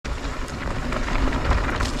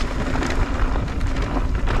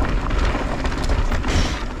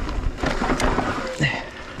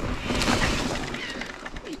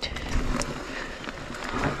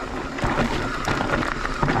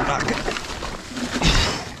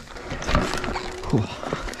Oh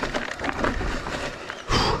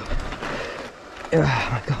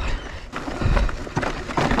my god.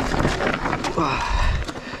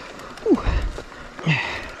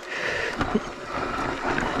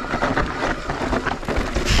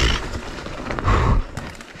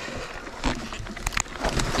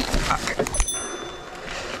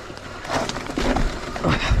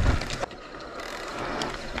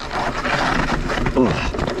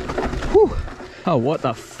 Oh, what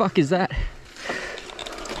the fuck is that?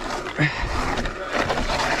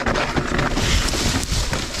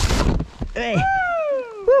 Hey.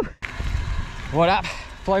 Woo. What up,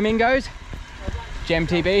 Flowmingos?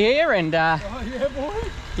 JEMTB here, and yeah, boy.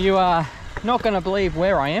 You are not going to believe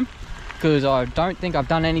where I am, because I don't think I've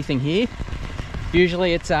done anything here.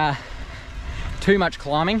 Usually it's too much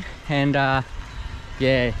climbing, and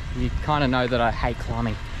yeah, you kind of know that I hate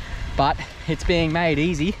climbing, but it's being made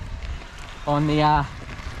easy on the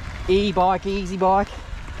e-bike, easy bike,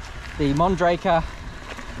 the Mondraker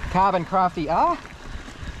Carbon Crafty R.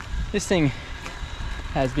 This thing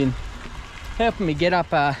has been helping me get up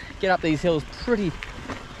these hills pretty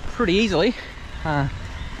easily.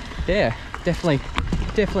 Yeah,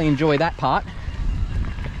 definitely enjoy that part.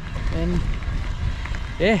 And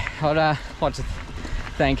yeah, I'd like to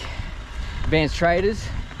thank Advanced Traders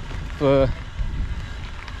for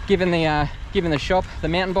giving the shop, the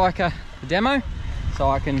mountain biker, the demo, so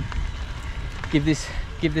I can give this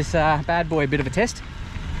bad boy a bit of a test.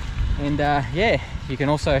 And yeah, you can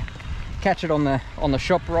also catch it on the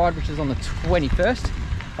shop ride, which is on the 21st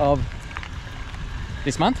of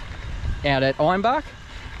this month out at Ironbark,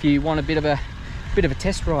 if you want a bit of a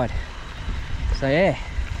test ride. So yeah,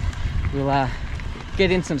 we'll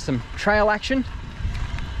get in some trail action,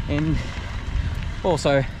 and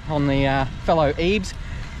also on the fellow Ebes,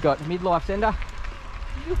 got Midlife Sender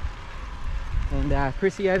and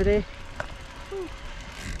Chrissy over there.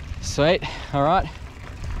 Sweet. All right,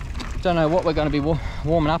 don't know what we're going to be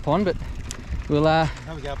warming up on, but we'll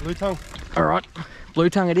Have we got blue tongue? all right, blue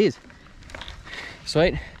tongue it is.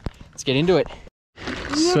 Sweet, let's get into it.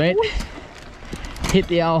 Sweet, hit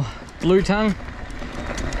the old blue tongue.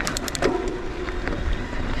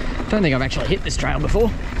 Don't think I've actually hit this trail before.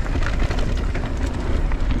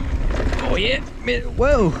 Oh yeah,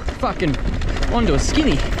 whoa, fucking onto a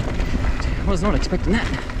skinny. I was not expecting that.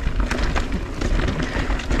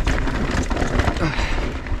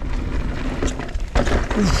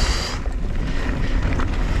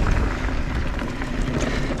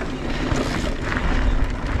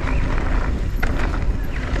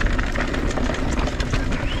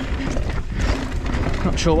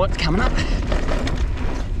 Not sure what's coming up.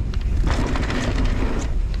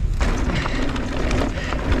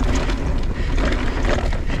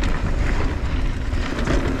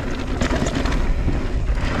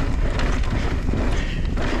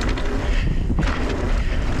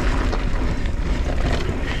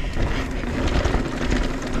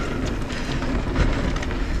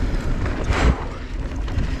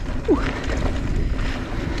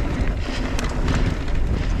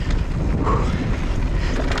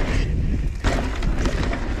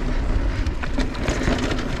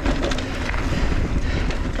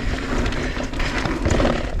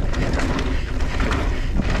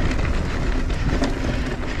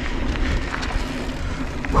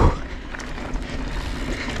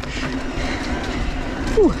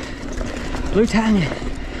 Blue tongue.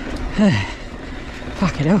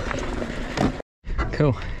 Fuck it out.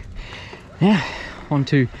 Cool. Now on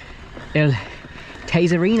to El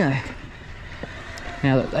Tazerino.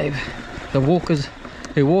 Now that the walkers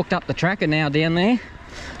who walked up the track are now down there.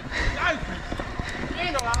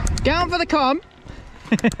 Going for the cob.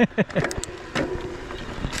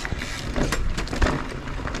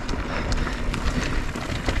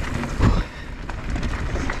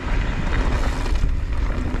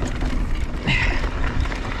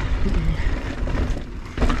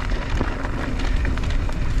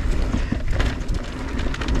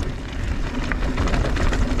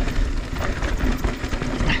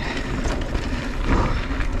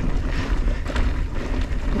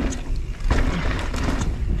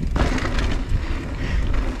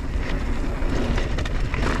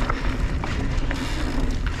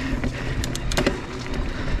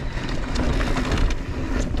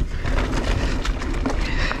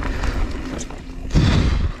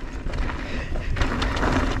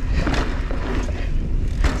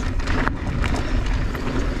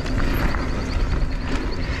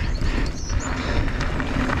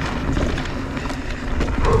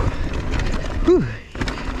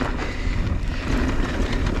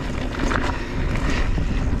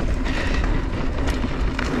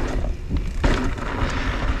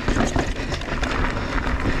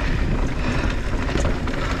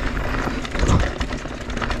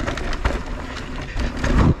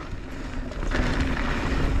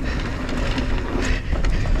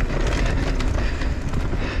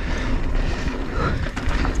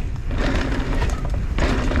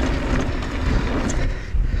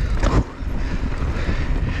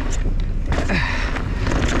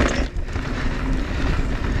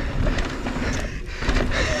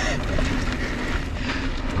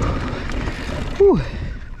 Whew.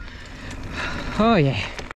 Oh yeah.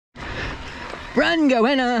 Run,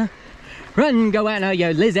 Goanna! Run, Goanna, you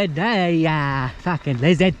lizard! Hey, fucking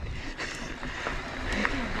lizard!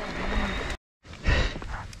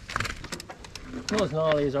 Not as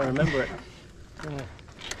gnarly as I remember it. Yeah.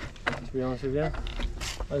 To be honest with you,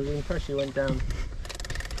 I was impressed you went down.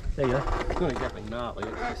 There you go. It's not exactly gnarly.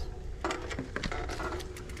 It's just...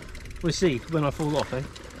 We'll see when I fall off, eh?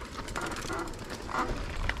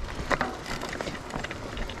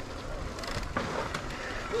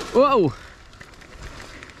 Whoa!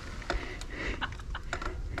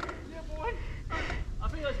 Yeah, boy. I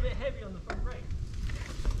think I was a bit heavy on the front brake.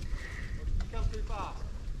 You come too fast.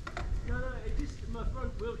 No, it just my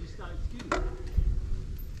front wheel just started skewing.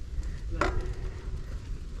 No.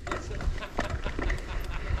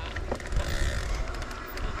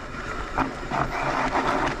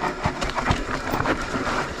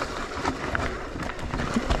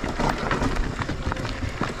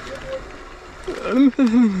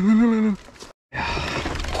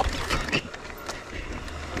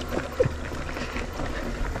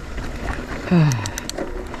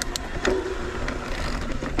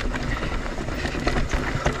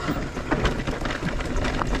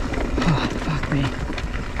 Fuck me.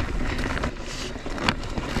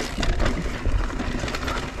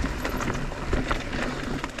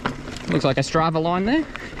 Looks like a Strava line there.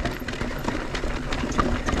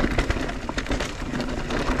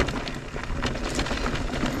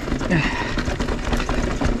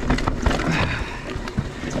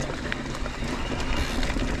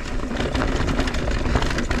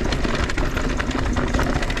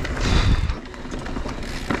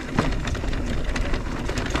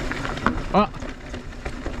 Oh.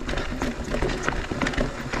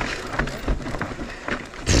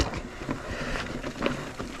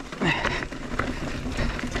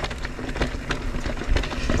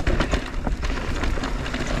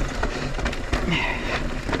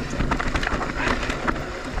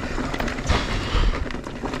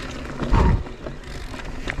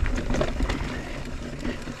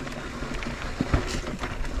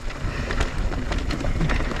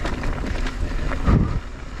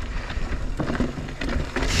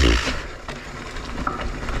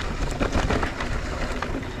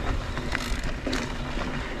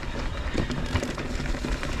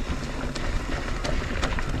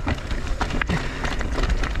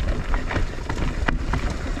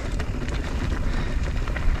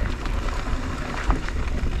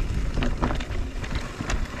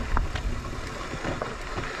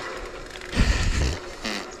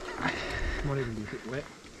 Might even be a bit wet.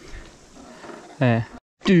 Yeah.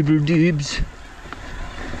 Dooble doobs.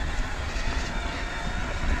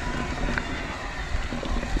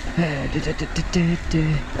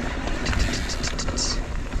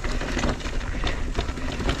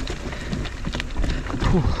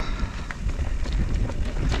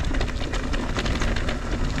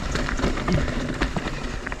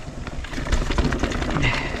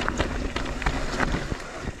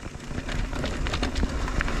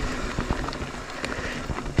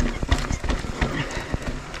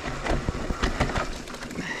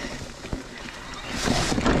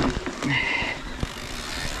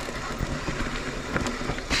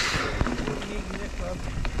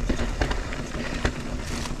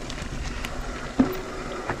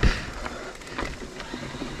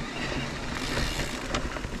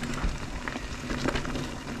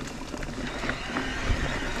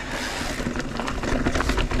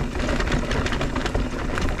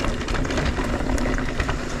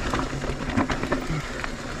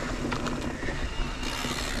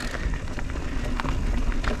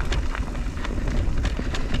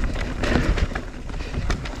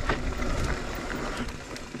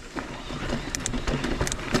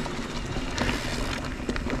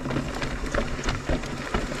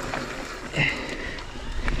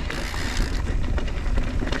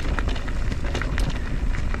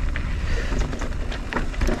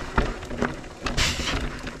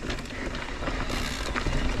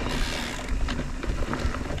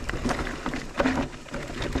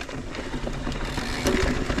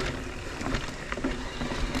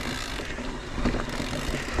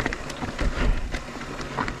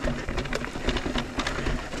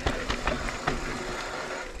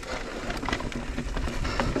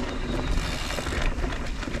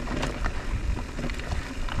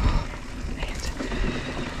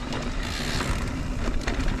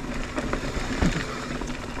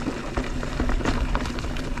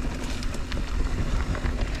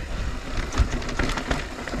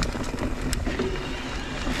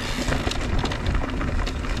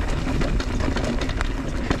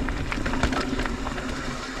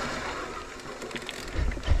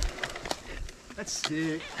 That's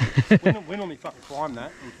sick. we normally fucking climb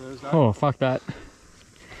that on Thursday. Oh, fuck that.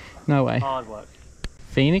 No way. Hard work.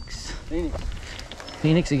 Phoenix? Phoenix.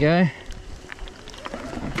 Phoenix we go.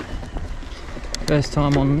 First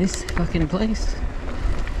time on this fucking place.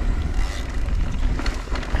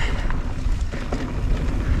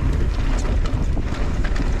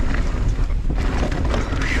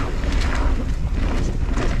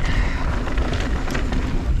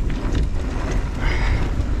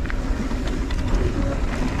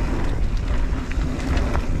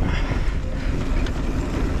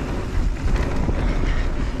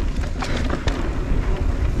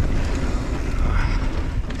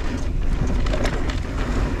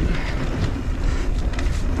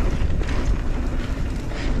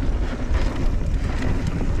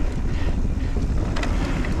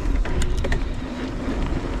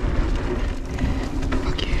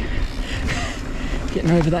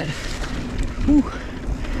 Getting over that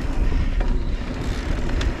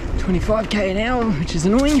 25k an hour, which is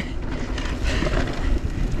annoying.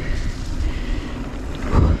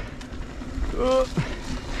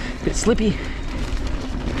 Bit slippy.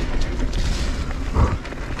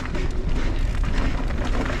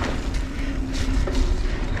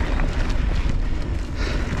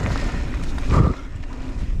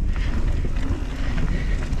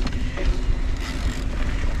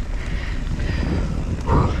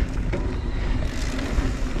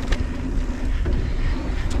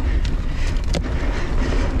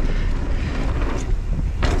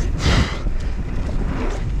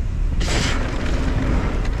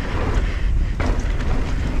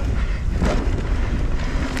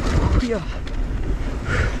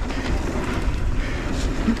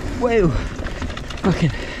 Whoa!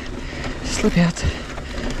 Fucking slip out.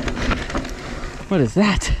 What is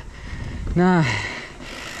that? Nah,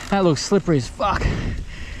 that looks slippery as fuck.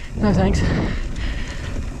 No thanks.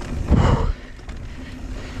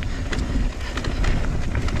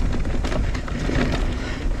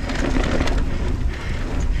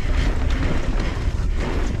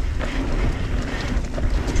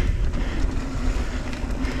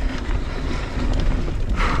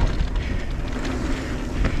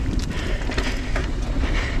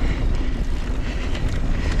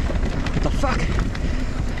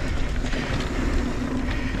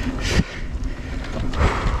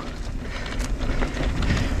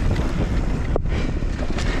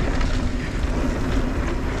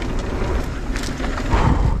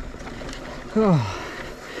 Oh.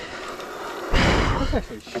 That's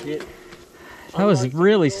actually shit. That was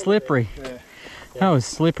really slippery. Yeah. That was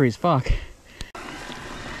slippery as fuck.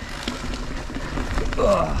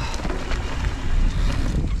 Ugh.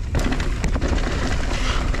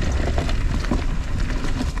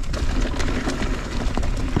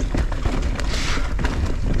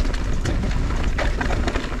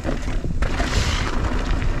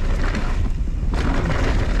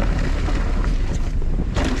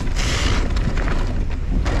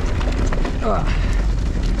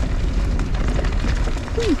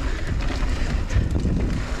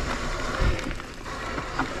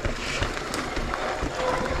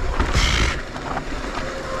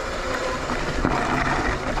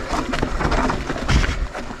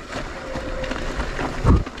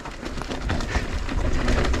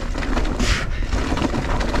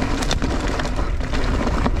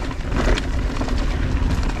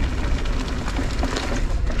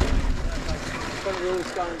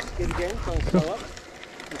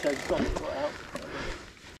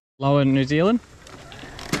 Lower New Zealand,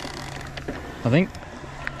 I think.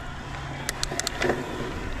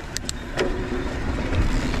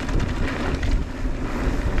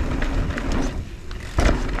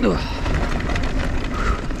 Ugh.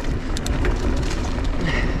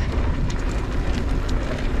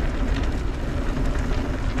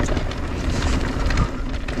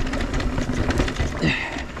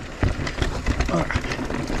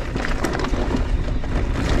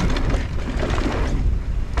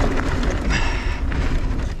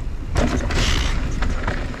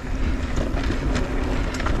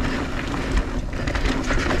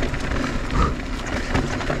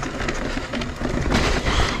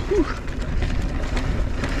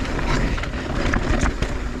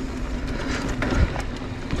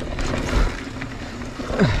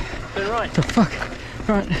 What the fuck?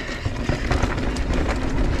 Right.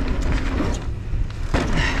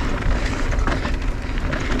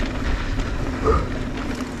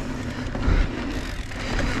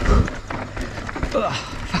 Ugh,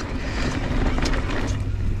 fuck.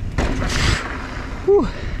 Whew.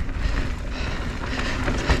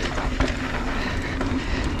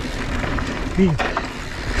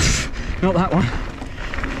 Not that one.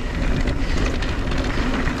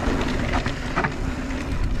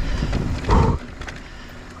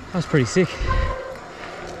 That was pretty sick.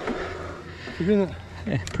 Isn't it?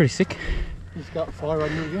 Yeah, pretty sick. Just got fire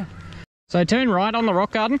on you again. So turn right on the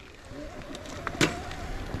rock garden.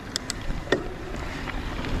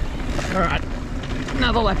 Alright,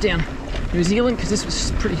 another lap down New Zealand, because this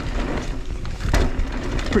was pretty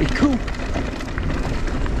cool.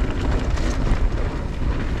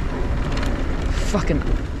 Fucking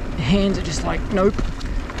hands are just like, nope.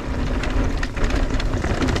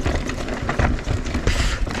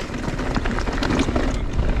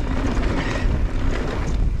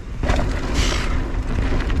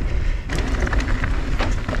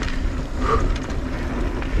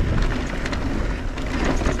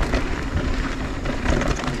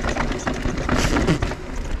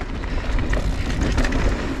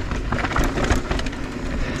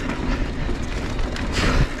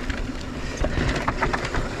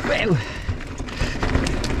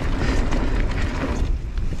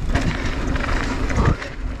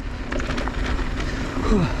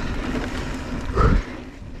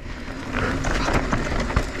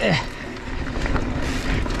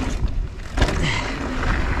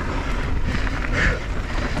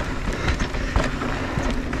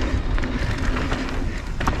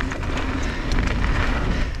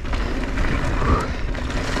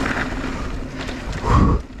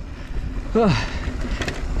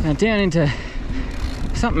 Now down into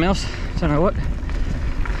something else, don't know what.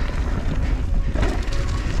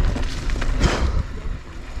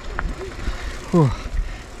 Whew.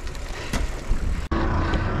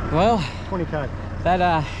 Well, 20k.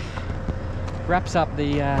 That wraps up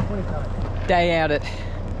the 20k. day out at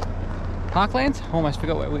Parklands. Almost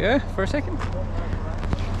forgot where we were for a second.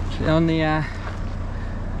 On the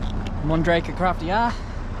Mondraker Crafty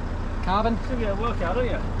Carbon. Still get a workout, don't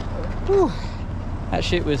you? Whew. That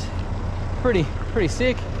shit was pretty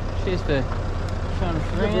sick. Cheers for showing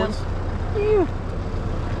us around. Woo.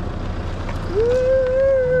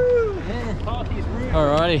 Yeah. Party's rude.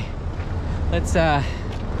 Alrighty, let's yeah,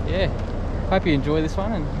 hope you enjoy this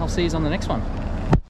one, and I'll see you on the next one.